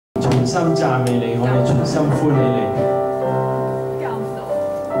心讚美你，我哋全心歡喜你。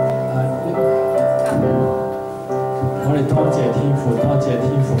我哋多謝天父，多謝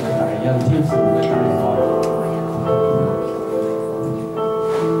天父嘅大恩，天父嘅大愛。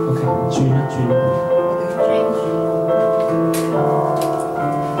OK， 轉一轉。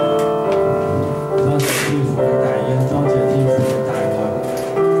多謝天父嘅大恩，多謝天父嘅大愛。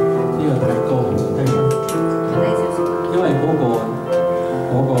呢個太高，得唔得？因為嗰個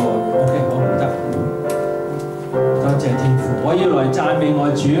OK 好唔得。多謝天父，我要來讚美我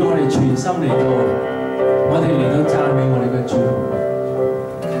主，我哋全心嚟到，我哋嚟到讚美我哋嘅主。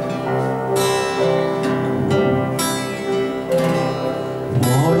我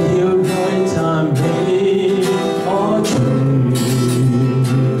要來讚美我主，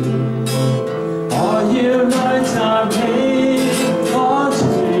我要來讚美我主，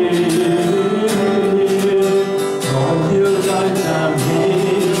我要來讚美。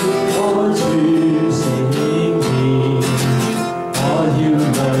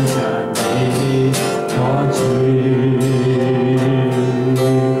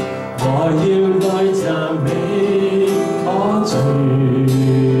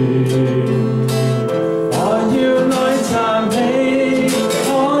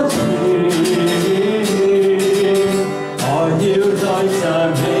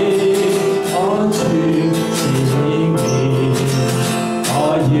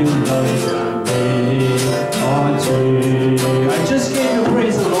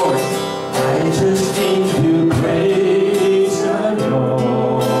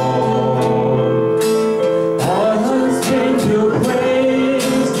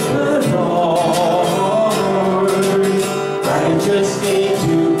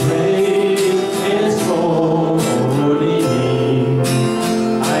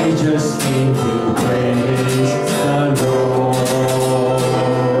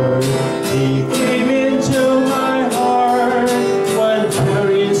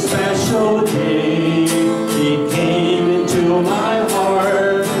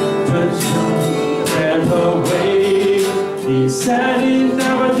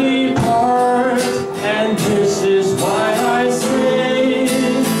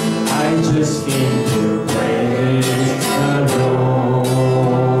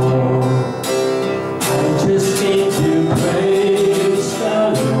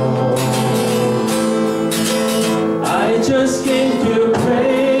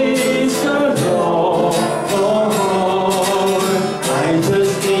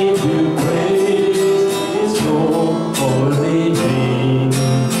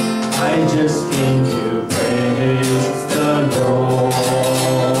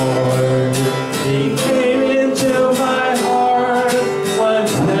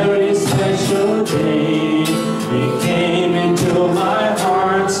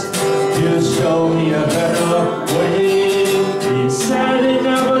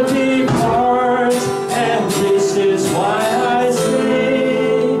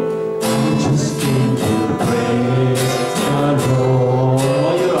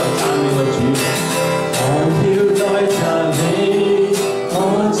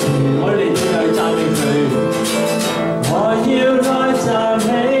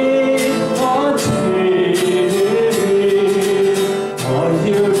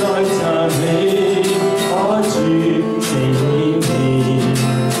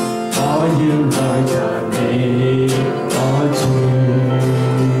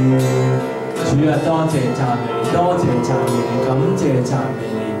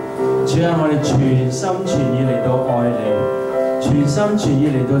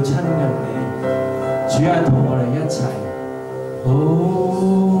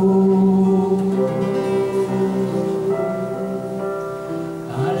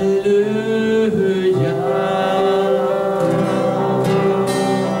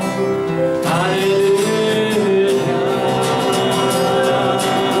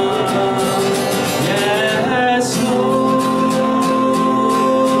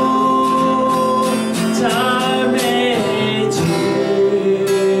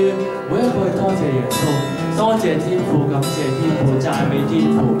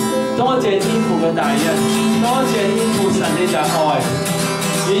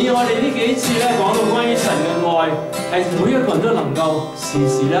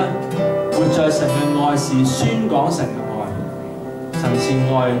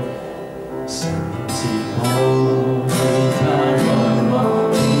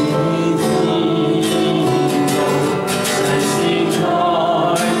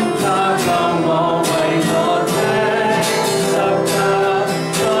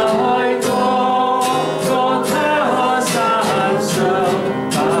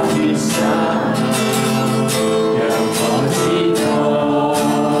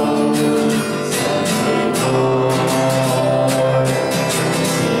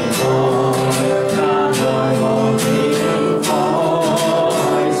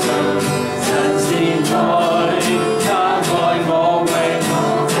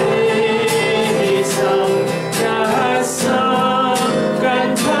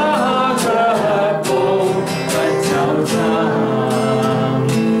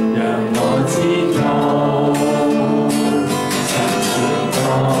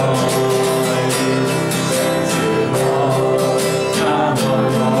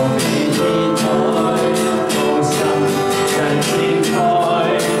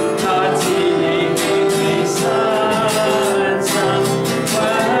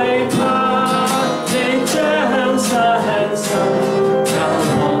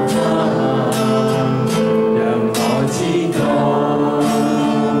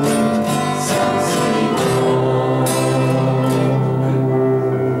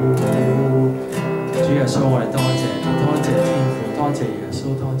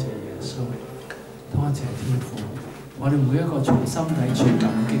喺處感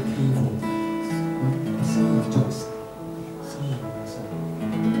激天父。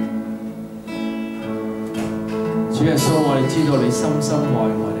主耶穌，我哋知道你深深愛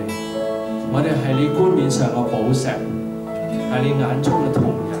我哋係你冠冕上嘅寶石，係你眼中嘅瞳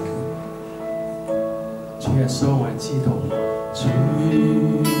人。主耶穌，我哋知道，主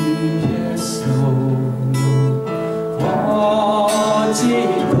耶穌，我知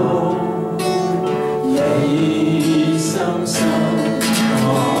道你深深愛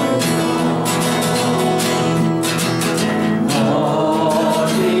我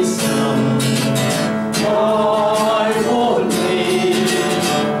的心愛慕你，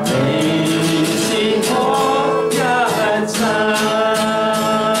你是我一切，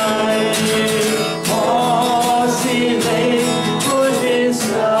我是你冠冕上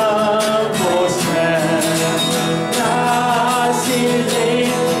寶石，也是你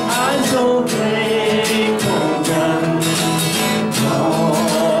眼中的瞳人，我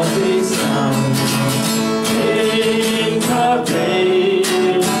的心獻給你，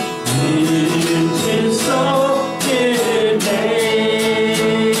完全屬於你。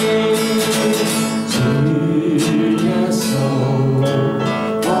主耶穌，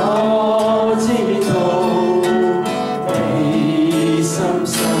我知道你深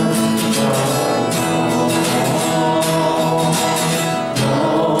深愛我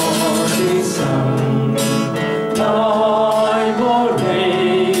的心愛慕你，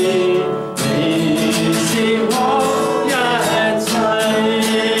你是我一切，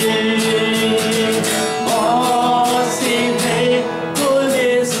我是你冠冕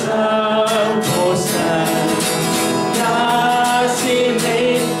上寶石，也是你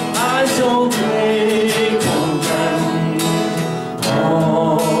眼中的瞳人，我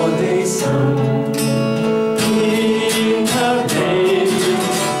的心獻給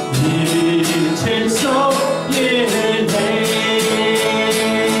你，完全屬於你。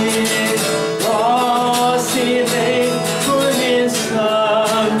我是你冠冕上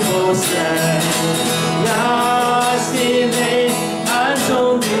寶石，也是你眼中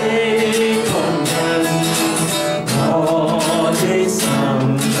的瞳人，我的心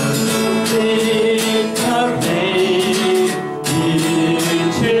獻給你，完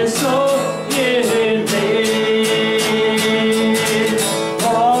全屬於你。我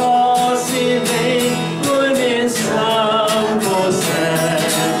是你冠冕上寶石，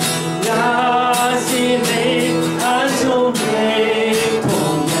也是你眼中的瞳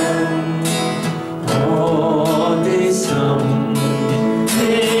人，我的心獻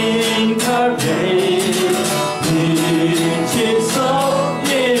給你，完全屬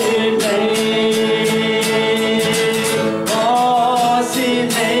於你。我是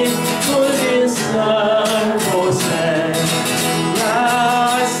你冠冕上寶石，也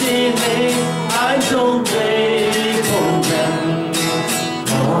是你眼中的瞳人，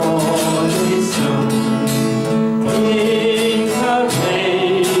我的心獻給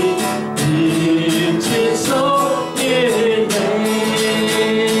你，完全屬於你。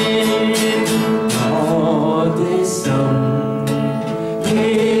我的心獻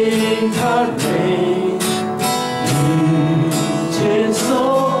給你，完全屬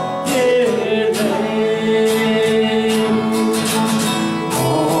於你。我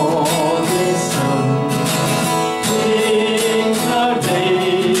的心獻給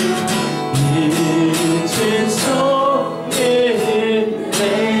你，完全屬於你。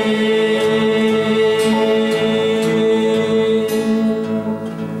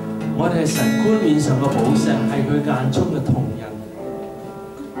我哋係神冠冕上嘅寶石，係佢眼中嘅瞳人。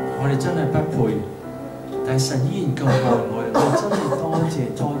我哋真係不配，但係神依然咁愛我哋，我哋真係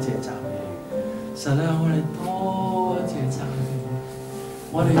多謝讚美你。神啊，我哋多謝讚美你，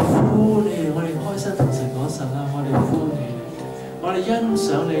我哋呼你，我哋開心同神講，神啊，我哋呼你，我哋欣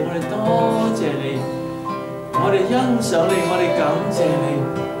賞你，我哋多謝你，我哋欣賞你，我哋感謝你。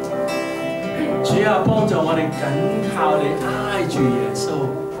主啊，幫助我哋緊靠你，挨住耶穌。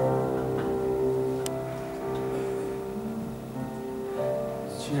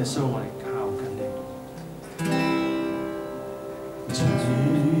主耶穌，我哋靠緊你。主，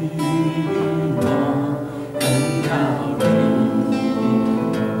我緊靠你。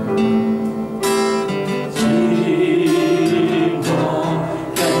主，我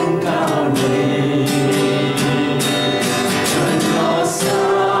緊靠你。盡我心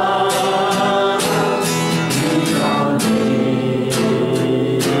依靠你。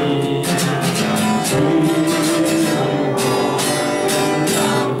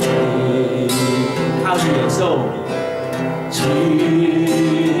靠住耶穌，主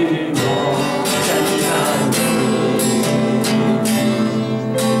我緊靠你，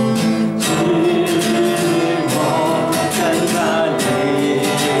主我緊靠你。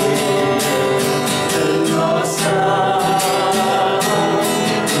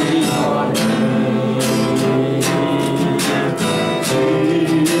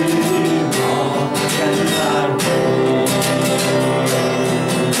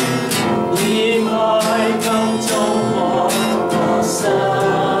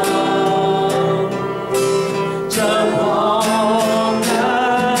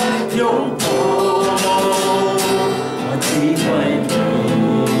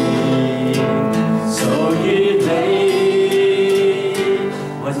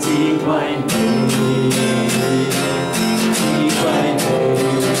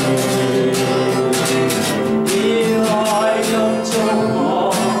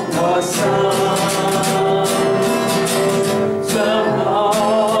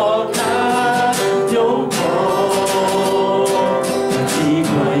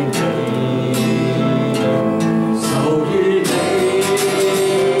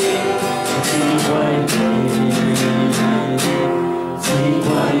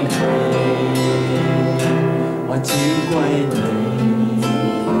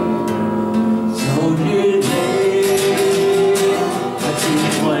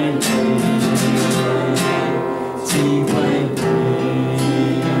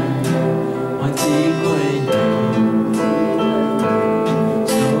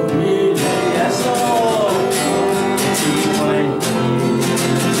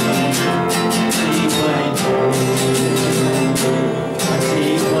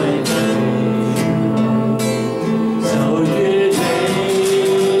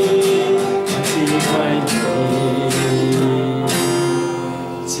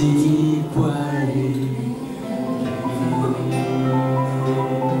只歸你。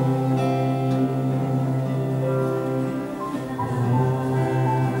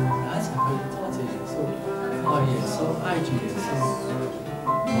大家一齊去多謝耶穌，愛耶穌，挨住耶穌。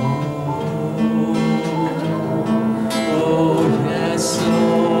耶穌。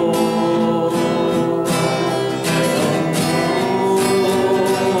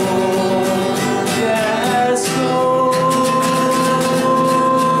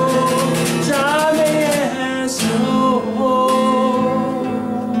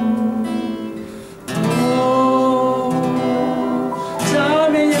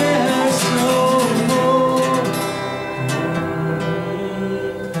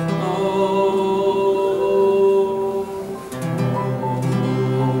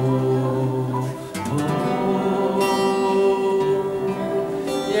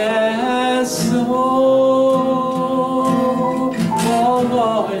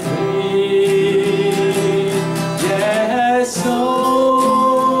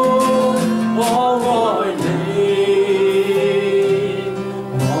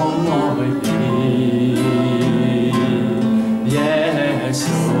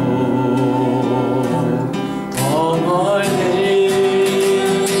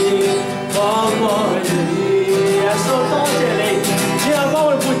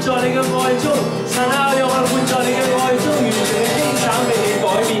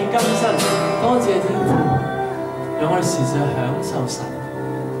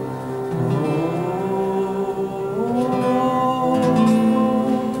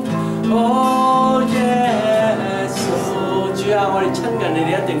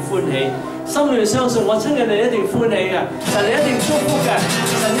心裏相信我親近你一定歡喜嘅，神你一定祝福嘅，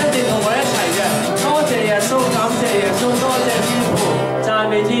神一定同我一齊嘅。多謝耶穌，感謝耶穌，多謝天父，讚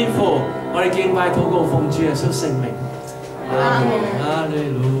美天父，我哋敬拜禱告奉主耶穌聖名。阿門。哈利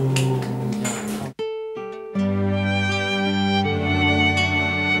路。